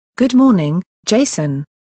Good morning, Jason.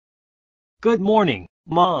 Good morning,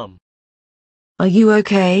 Mom. Are you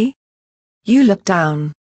okay? You look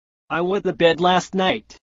down. I wet the bed last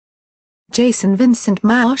night. Jason Vincent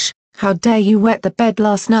Mausch, how dare you wet the bed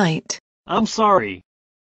last night? I'm sorry.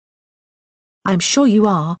 I'm sure you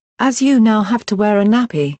are, as you now have to wear a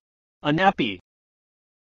nappy. A nappy.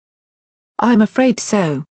 I'm afraid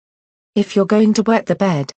so. If you're going to wet the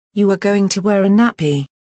bed, you are going to wear a nappy.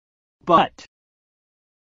 But.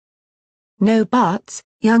 No buts,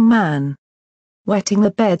 young man. Wetting the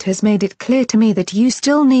bed has made it clear to me that you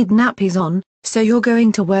still need nappies on, so you're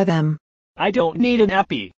going to wear them. I don't need a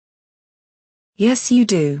nappy. Yes you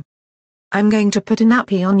do. I'm going to put a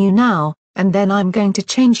nappy on you now, and then I'm going to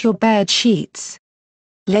change your bed sheets.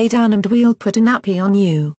 Lay down and we'll put a nappy on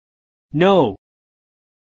you. No.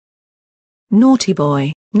 Naughty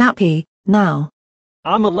boy, nappy, now.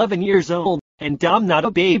 I'm 11 years old, and I'm not a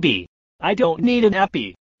baby. I don't need a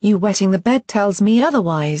nappy. You wetting the bed tells me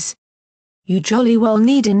otherwise. You jolly well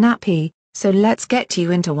need a nappy, so let's get you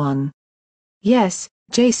into one. Yes,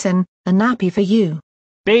 Jason, a nappy for you.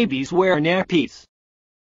 Babies wear nappies.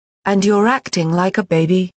 And you're acting like a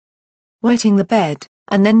baby. Wetting the bed,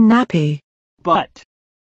 and then nappy. But.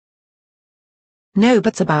 No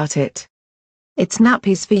buts about it. It's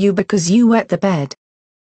nappies for you because you wet the bed.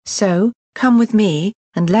 So, come with me,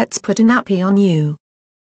 and let's put a nappy on you.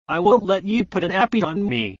 I won't let you put a nappy on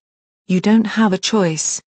me. You don't have a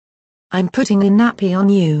choice. I'm putting a nappy on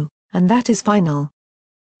you, and that is final.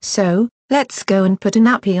 So, let's go and put a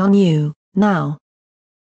nappy on you, now.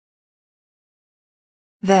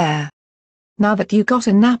 There. Now that you got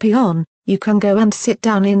a nappy on, you can go and sit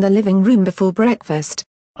down in the living room before breakfast.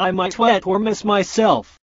 I might wet or miss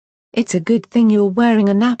myself. It's a good thing you're wearing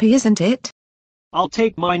a nappy, isn't it? I'll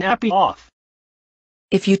take my nappy off.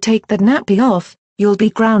 If you take the nappy off, you'll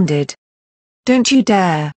be grounded. Don't you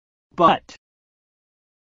dare. But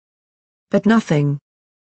nothing.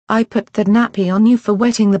 I put the nappy on you for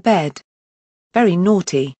wetting the bed. Very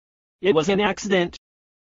naughty. it was an accident.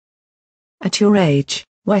 At your age,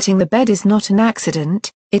 wetting the bed is not an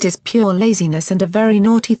accident, it is pure laziness and a very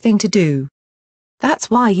naughty thing to do.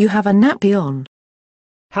 That's why you have a nappy on.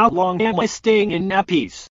 How long am I staying in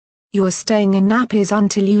nappies? You are staying in nappies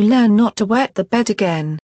until you learn not to wet the bed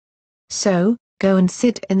again. So, go and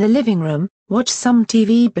sit in the living room, watch some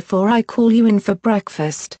TV before I call you in for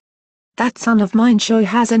breakfast. That son of mine sure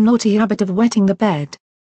has a naughty habit of wetting the bed.